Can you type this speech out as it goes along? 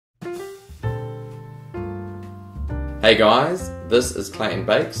Hey guys, this is Clayton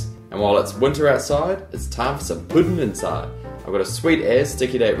Bakes, and while it's winter outside, it's time for some pudding inside. I've got a sweet as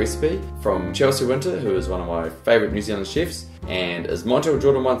sticky date recipe from Chelsea Winter, who is one of my favourite New Zealand chefs, and as Montel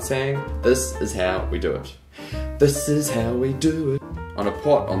Jordan once sang, this is how we do it. This is how we do it. On a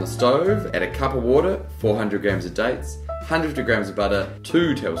pot on the stove, add a cup of water, 400 grams of dates, 150 grams of butter,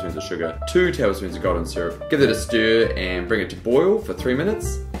 2 tablespoons of sugar, 2 tablespoons of golden syrup. Give it a stir and bring it to boil for 3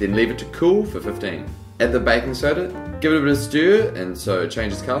 minutes, then leave it to cool for 15. Add the baking soda, give it a bit of stir and so it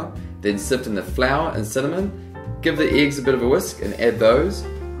changes colour, then sift in the flour and cinnamon, give the eggs a bit of a whisk and add those.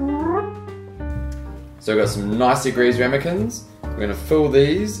 So we've got some nicely greased ramekins. We're going to fill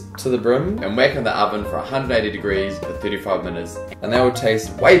these to the brim and whack in the oven for 180 degrees for 35 minutes, and they will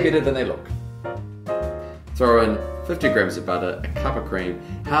taste way better than they look. Throw in 50 grams of butter, a cup of cream,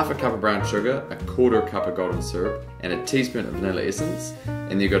 half a cup of brown sugar, a quarter cup of golden syrup, and a teaspoon of vanilla essence.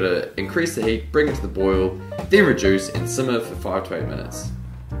 And you've got to increase the heat, bring it to the boil, then reduce and simmer for 5 to 8 minutes.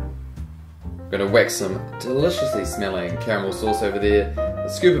 I'm going to whack some deliciously smelling caramel sauce over there, a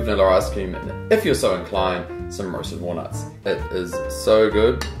scoop of vanilla ice cream, and if you're so inclined, some roasted walnuts. It is so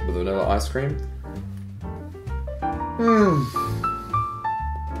good with vanilla ice cream.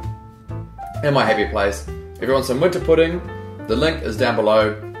 In my happy place. If you want some winter pudding, the link is down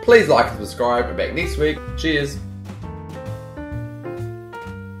below. Please like and subscribe. We're back next week. Cheers.